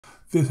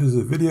This is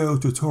a video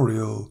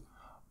tutorial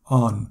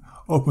on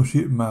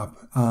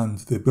OpenStreetMap and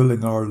the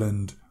Building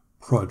Ireland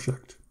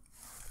project.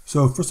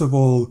 So first of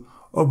all,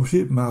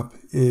 OpenStreetMap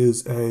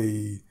is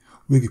a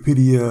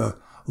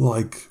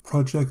Wikipedia-like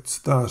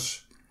project that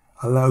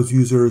allows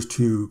users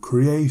to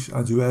create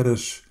and to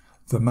edit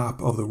the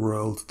map of the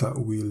world that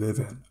we live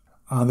in.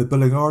 And the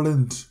Building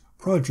Ireland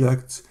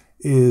project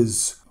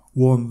is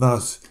one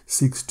that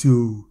seeks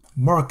to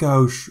mark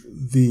out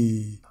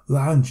the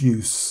land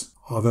use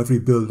of every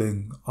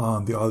building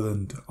on the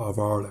island of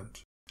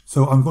Ireland.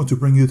 So I'm going to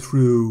bring you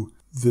through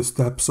the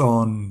steps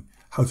on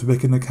how to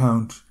make an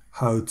account,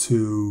 how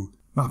to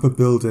map a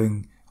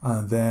building,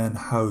 and then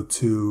how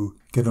to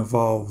get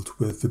involved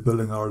with the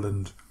Building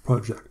Ireland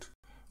project.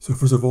 So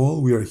first of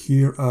all, we are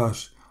here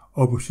at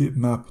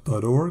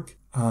OpenStreetMap.org,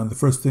 and the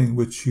first thing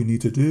which you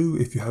need to do,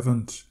 if you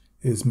haven't,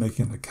 is make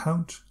an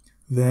account.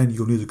 Then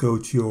you'll need to go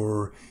to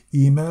your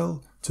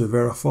email to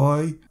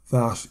verify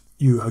that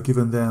you have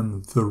given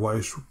them the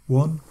right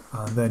one,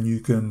 and then you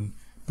can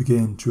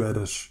begin to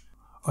edit.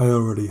 I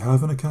already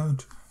have an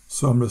account,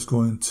 so I'm just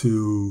going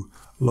to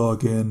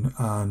log in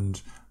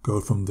and go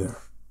from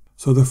there.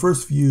 So the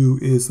first view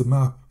is the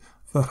map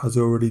that has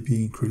already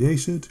been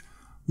created.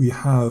 We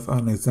have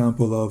an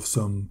example of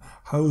some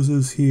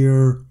houses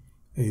here,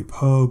 a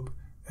pub,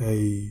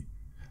 a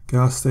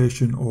gas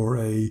station or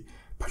a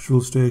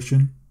petrol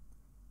station,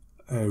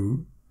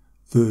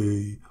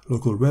 the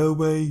local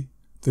railway,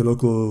 the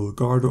local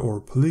Garda or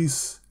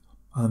police,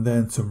 and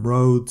then some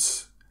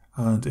roads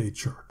and a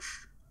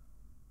church.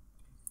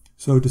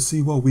 So to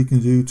see what we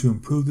can do to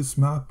improve this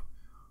map,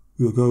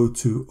 we'll go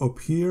to up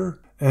here,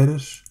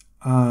 edit,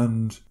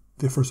 and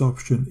the first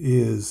option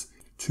is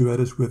to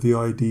edit with the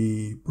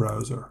ID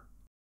browser.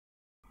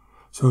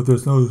 So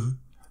there's no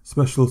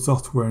special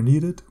software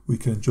needed. We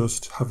can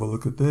just have a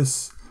look at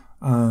this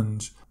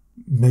and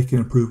make an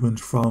improvement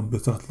from the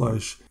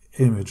satellite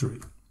imagery.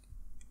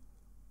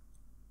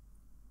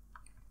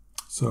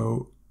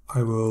 So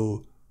I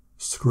will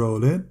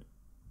scroll in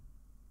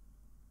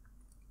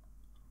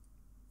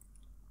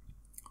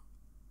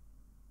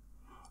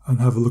and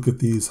have a look at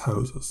these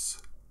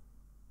houses.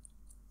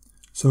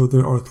 So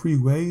there are three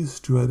ways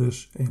to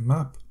edit a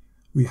map.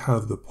 We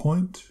have the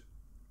point,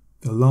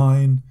 the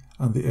line,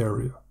 and the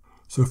area.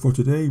 So for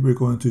today, we're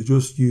going to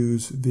just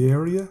use the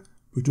area,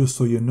 but just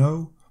so you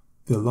know,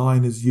 the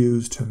line is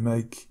used to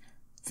make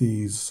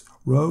these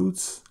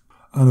roads,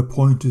 and a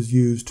point is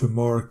used to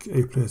mark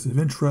a place of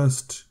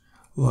interest,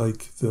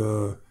 like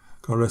the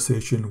Garda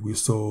station we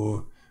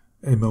saw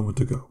a moment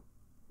ago.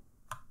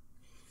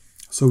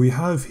 So we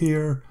have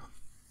here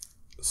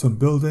some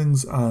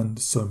buildings and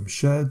some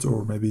sheds,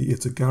 or maybe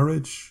it's a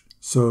garage.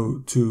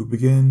 So to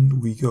begin,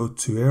 we go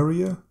to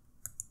area.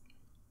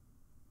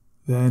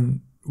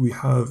 Then we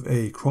have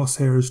a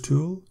crosshairs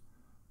tool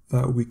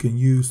that we can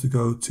use to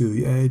go to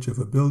the edge of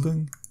a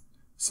building.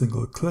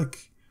 Single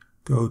click,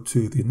 go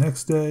to the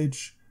next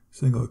edge,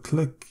 single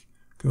click,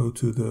 go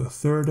to the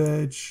third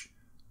edge,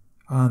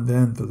 and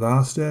then the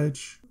last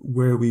edge,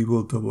 where we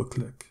will double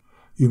click.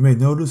 You may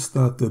notice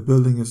that the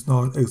building is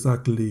not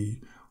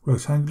exactly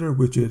rectangular,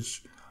 which it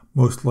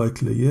most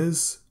likely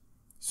is.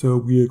 So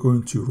we are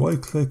going to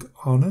right click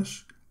on it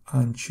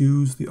and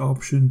choose the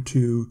option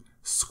to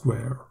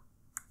square.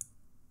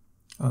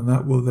 And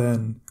that will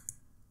then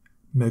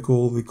make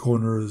all the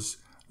corners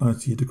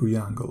 90-degree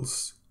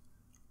angles.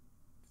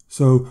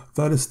 So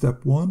that is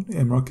step one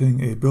in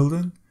marking a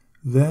building.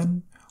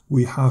 Then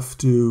we have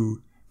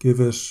to give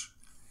it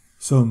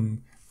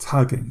some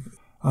tagging,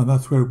 and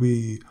that's where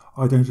we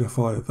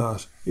identify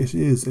that it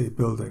is a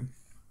building.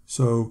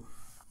 So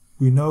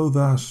we know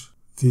that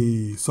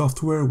the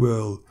software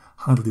will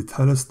handily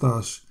tell us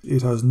that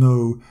it has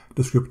no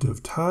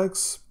descriptive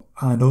tags,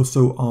 and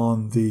also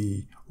on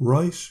the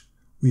right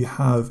we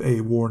have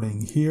a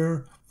warning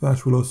here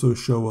that will also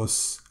show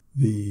us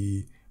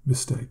the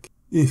mistake.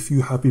 If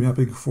you have been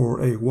mapping for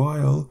a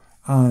while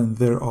and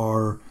there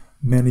are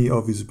many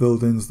of these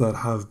buildings that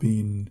have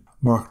been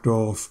marked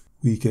off,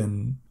 we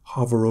can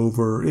hover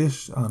over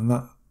it,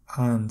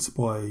 and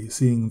by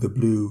seeing the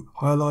blue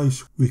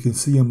highlight, we can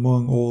see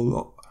among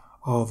all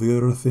of the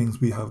other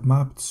things we have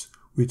mapped,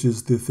 which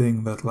is the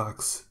thing that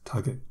lacks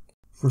tagging.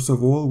 First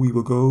of all, we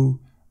will go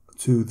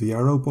to the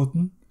arrow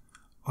button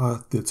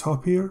at the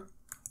top here,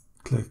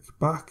 click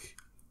back.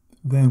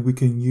 Then we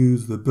can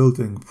use the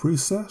building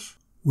preset,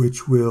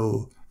 which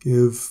will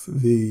give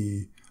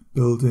the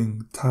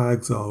building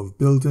tags of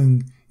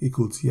building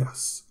equals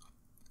yes.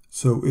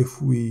 So if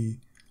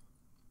we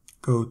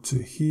go to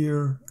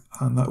here,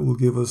 and that will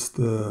give us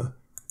the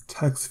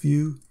text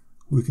view,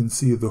 we can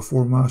see the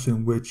format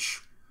in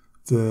which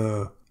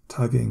the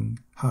tagging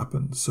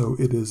happens. So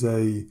it is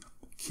a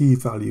key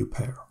value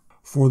pair.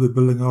 For the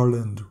Building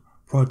Ireland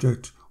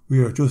project,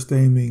 we are just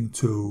aiming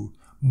to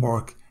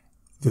mark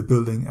the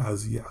building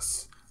as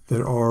yes.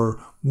 There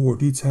are more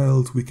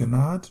details we can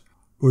add,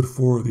 but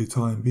for the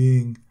time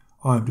being,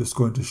 I'm just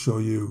going to show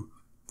you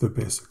the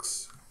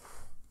basics.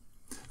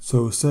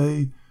 So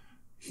say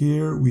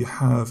here we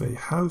have a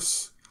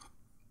house.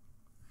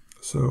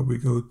 So we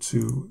go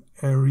to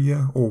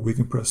area, or we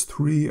can press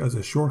 3 as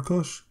a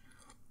shortcut.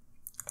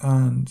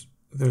 And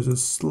there's a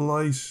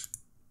slight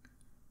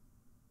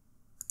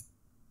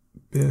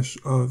bit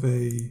of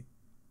a,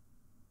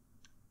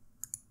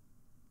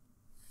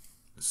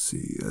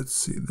 let's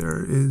see,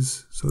 there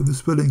is, so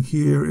this building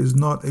here is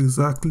not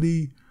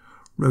exactly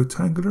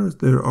rectangular.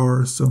 There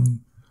are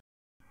some,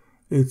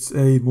 it's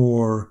a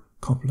more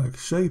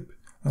complex shape.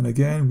 And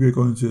again, we're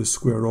going to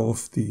square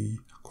off the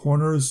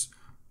corners.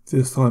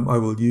 This time I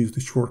will use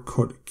the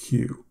shortcut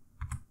Q.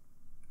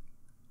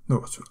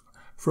 No,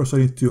 first I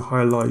need to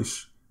highlight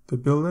the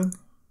building.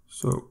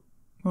 So,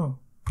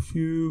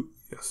 Q,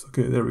 yes,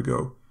 okay, there we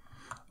go.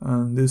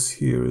 And this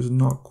here is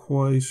not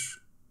quite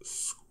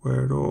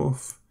squared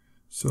off.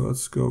 So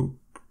let's go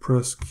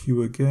press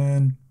Q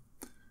again.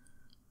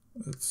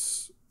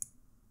 Let's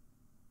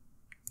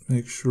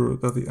make sure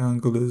that the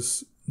angle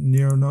is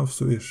near enough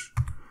so it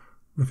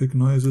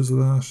recognizes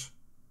that.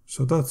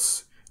 So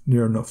that's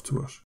near enough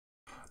to it.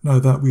 Now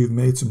that we've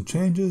made some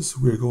changes,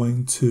 we're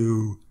going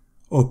to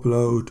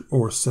upload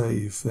or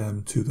save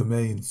them to the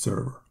main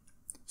server.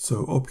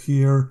 So up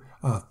here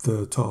at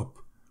the top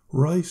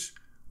right,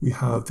 we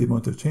have the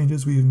amount of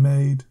changes we've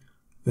made.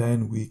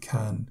 Then we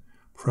can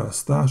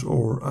press that,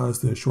 or as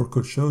the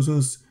shortcut shows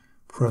us,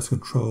 press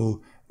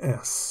Ctrl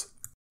S.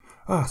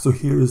 So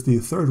here is the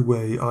third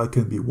way I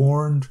can be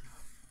warned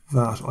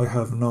that I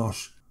have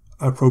not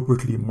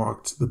appropriately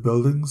marked the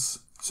buildings.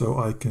 So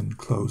I can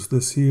close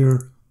this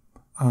here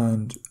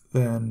and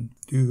then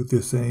do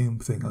the same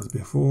thing as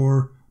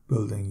before.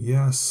 Building,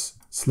 yes.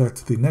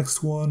 Select the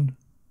next one,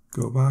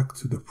 go back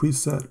to the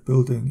preset,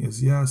 building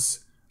is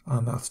yes,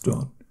 and that's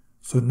done.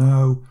 So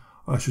now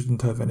I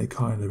shouldn't have any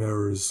kind of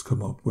errors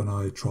come up when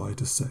I try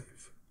to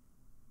save,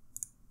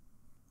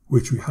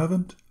 which we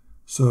haven't.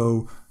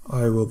 So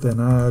I will then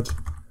add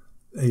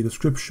a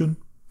description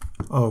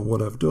of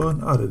what I've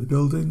done, added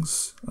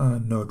buildings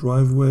and no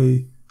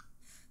driveway,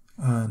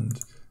 and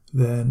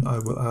then I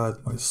will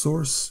add my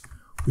source,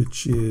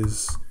 which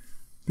is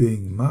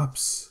Bing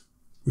Maps,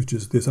 which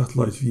is the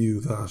satellite view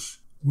that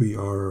we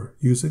are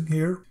using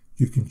here.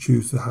 You can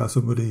choose to have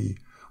somebody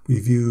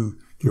review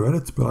your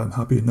edits, but I'm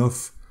happy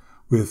enough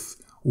with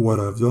what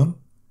I've done.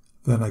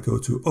 Then I go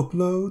to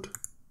upload,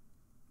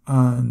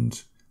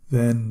 and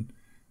then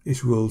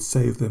it will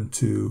save them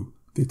to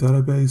the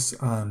database,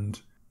 and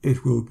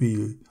it will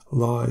be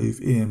live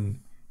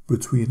in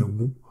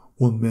between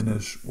 1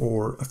 minute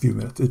or a few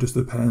minutes. It just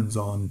depends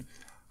on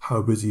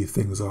how busy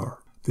things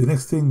are. The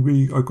next thing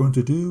we are going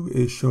to do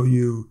is show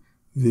you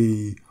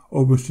the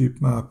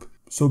OpenStreetMap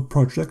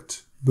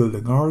sub-project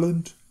Building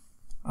Ireland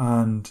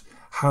and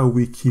how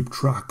we keep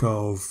track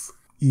of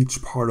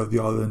each part of the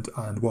island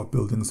and what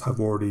buildings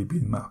have already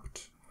been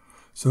mapped.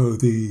 So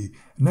the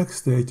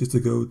next stage is to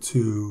go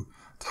to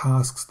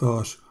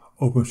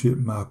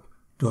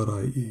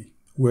tasks.openstreetmap.ie,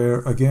 where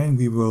again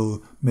we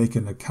will make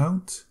an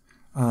account,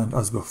 and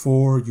as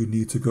before you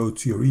need to go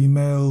to your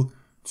email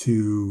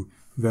to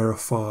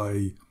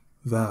verify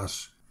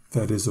that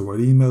that is the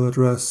right email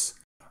address.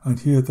 And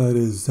here that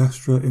is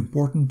extra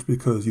important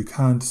because you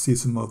can't see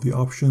some of the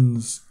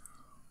options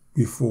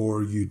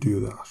before you do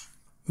that.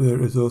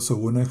 There is also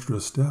one extra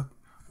step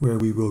where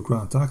we will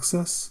grant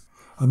access,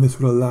 and this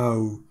will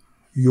allow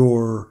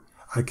your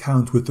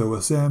account with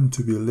OSM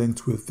to be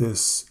linked with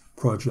this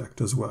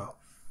project as well.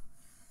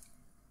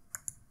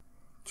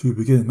 To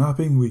begin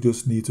mapping, we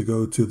just need to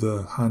go to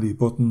the handy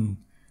button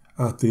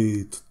at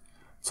the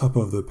top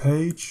of the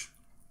page,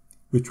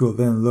 which will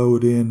then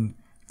load in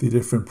the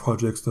different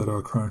projects that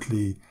are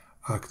currently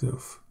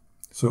active.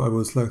 So I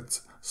will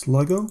select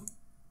Sligo,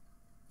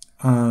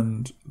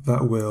 and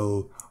that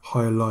will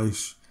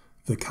highlight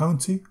the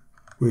county,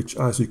 which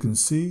as you can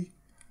see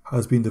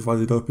has been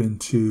divided up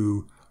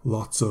into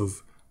lots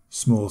of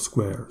small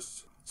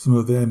squares. Some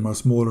of them are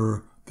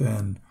smaller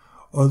than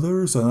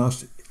others,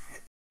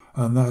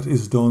 and that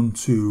is done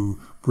to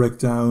break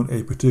down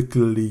a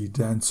particularly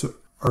dense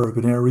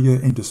urban area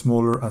into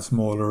smaller and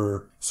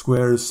smaller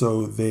squares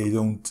so they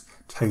don't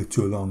take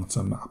too long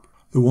to map.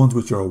 The ones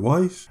which are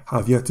white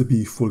have yet to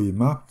be fully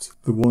mapped.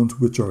 The ones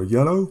which are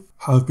yellow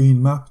have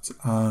been mapped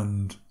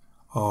and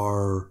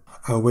are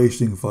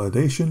awaiting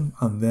validation,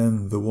 and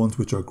then the ones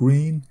which are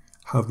green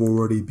have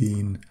already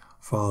been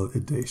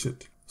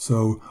validated.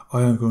 So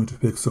I am going to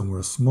pick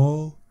somewhere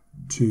small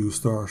to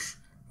start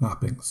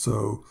mapping.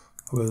 So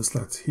I will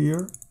select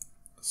here.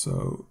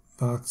 So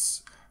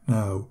that's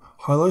now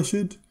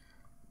highlighted.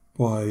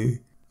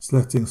 By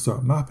selecting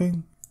Start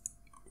Mapping,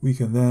 we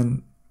can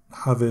then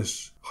have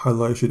it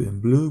highlighted in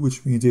blue,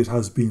 which means it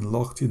has been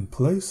locked in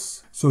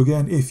place. So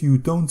again, if you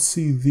don't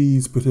see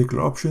these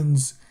particular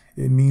options,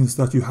 it means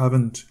that you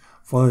haven't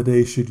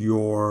validated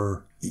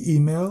your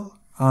email,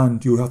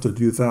 and you'll have to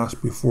do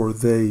that before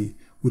they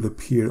will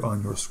appear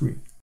on your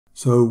screen.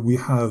 So we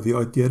have the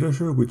ID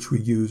editor, which we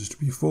used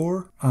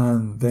before,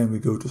 and then we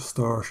go to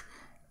Start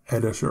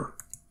Editor,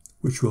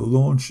 which will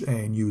launch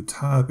a new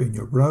tab in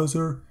your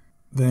browser.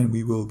 Then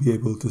we will be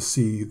able to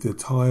see the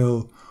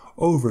tile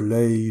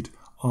overlaid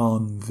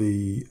on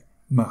the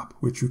map,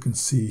 which you can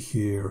see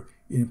here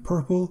in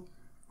purple,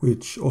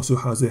 which also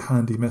has a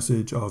handy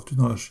message of do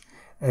not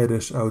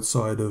edit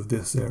outside of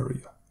this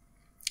area.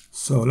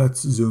 So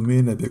let's zoom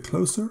in a bit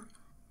closer,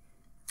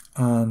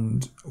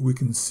 and we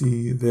can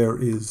see there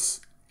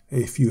is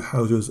a few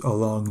houses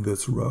along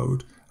this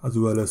road, as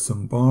well as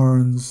some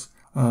barns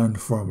and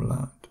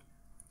farmland.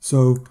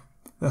 So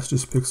let's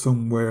just pick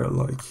somewhere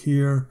like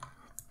here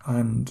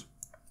and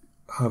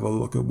have a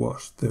look at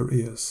what there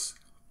is.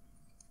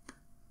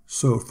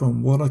 So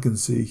from what I can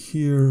see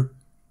here,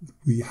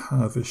 we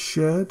have a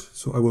shed.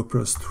 So I will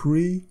press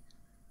 3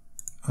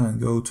 and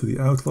go to the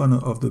outline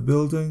of the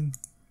building,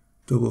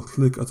 double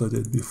click as I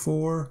did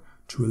before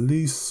to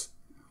release,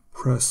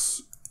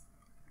 press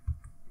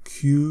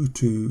Q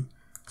to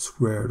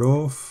square it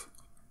off.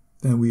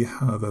 Then we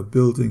have a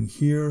building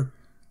here,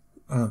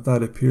 and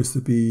that appears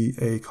to be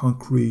a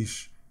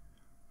concrete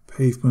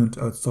pavement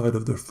outside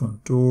of the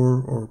front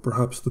door, or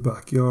perhaps the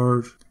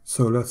backyard.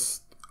 So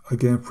let's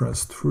again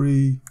press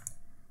 3,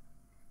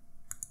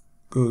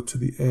 go to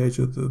the edge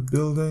of the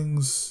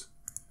buildings,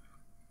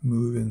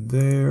 move in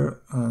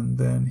there, and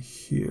then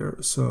here.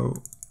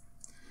 So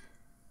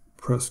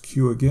press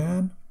Q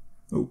again,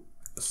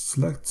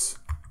 select,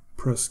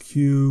 press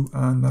Q,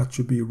 and that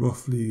should be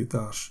roughly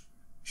that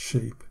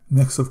shape.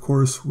 Next, of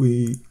course,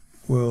 we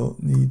will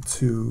need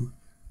to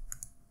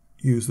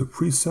use the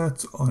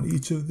presets on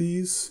each of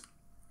these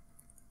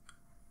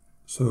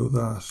so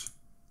that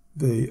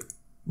they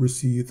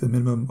receive the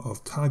minimum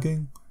of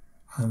tagging.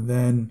 And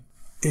then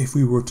if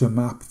we were to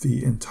map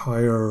the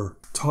entire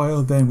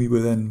tile, then we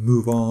would then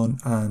move on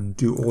and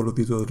do all of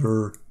these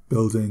other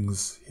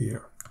buildings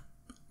here.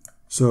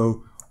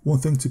 So one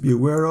thing to be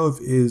aware of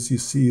is you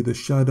see the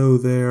shadow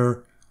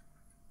there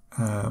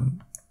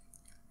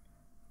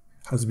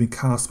has been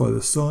cast by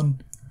the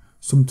sun.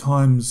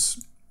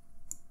 Sometimes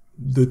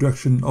the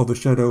direction of the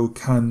shadow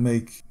can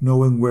make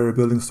knowing where a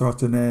building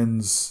starts and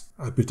ends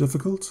a bit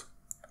difficult,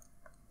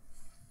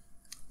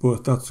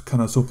 but that's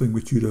kind of something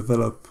which you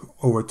develop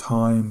over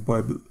time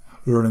by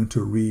learning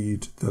to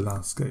read the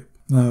landscape.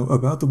 Now,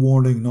 about the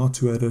warning not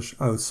to edit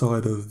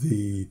outside of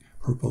the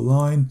purple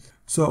line.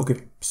 So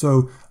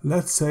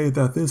let's say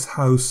that this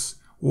house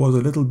was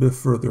a little bit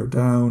further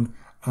down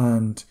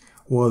and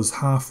was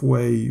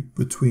halfway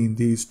between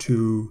these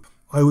two.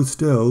 I would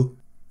still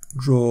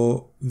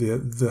draw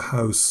the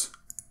house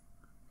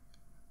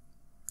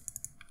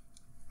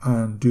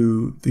and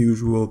do the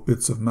usual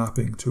bits of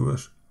mapping to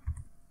it,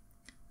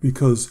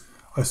 because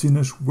I've seen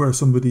it where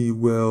somebody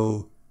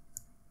will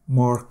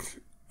mark,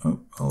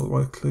 I'll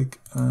right click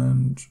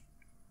and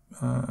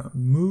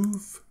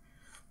move.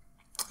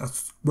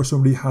 That's where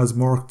somebody has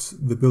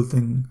marked the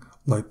building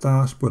like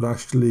that, but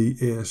actually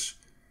it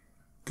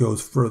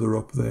goes further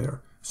up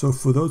there. So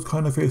for those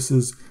kind of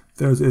cases,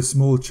 there's a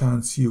small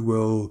chance you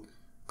will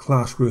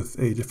clash with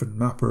a different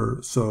mapper.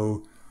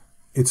 So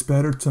it's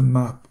better to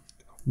map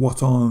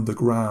what's on the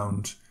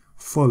ground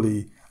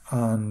fully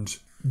and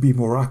be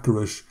more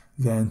accurate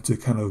than to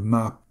kind of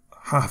map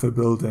half a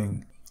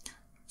building.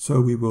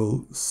 So we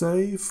will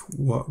save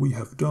what we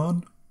have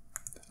done,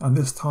 and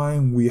this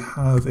time we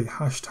have a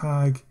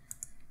hashtag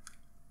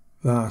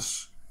that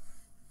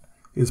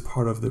is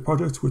part of the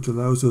project, which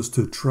allows us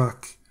to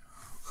track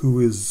who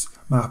is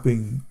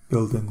mapping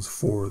buildings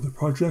for the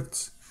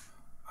project.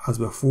 As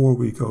before,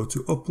 we go to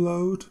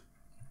upload,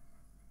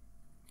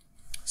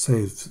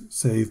 save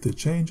the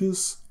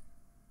changes,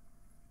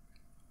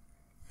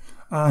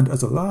 and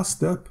as a last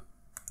step,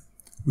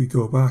 we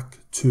go back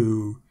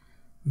to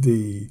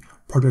the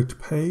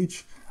project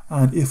page,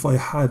 and if I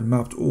had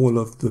mapped all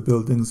of the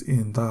buildings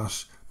in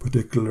that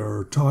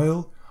particular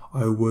tile,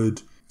 I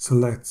would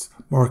select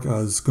mark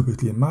as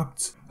completely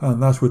mapped,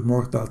 and that would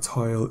mark that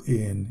tile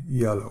in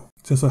yellow.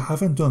 Since I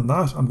haven't done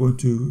that, I'm going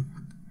to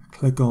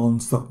click on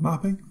stop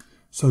mapping.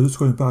 So just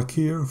going back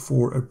here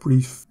for a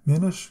brief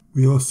minute.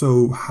 We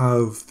also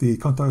have the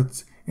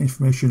contact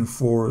information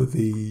for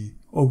the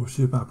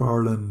OpenStreetMap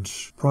Ireland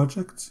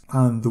project,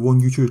 and the one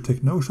you should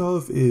take note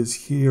of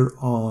is here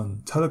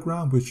on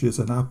Telegram, which is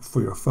an app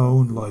for your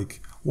phone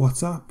like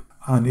WhatsApp,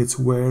 and it's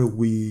where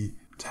we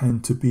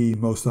tend to be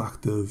most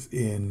active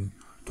in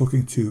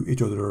talking to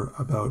each other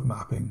about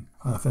mapping.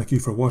 Thank you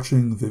for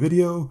watching the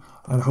video,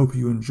 and I hope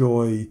you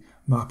enjoy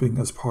mapping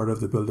as part of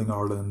the Building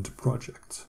Ireland project.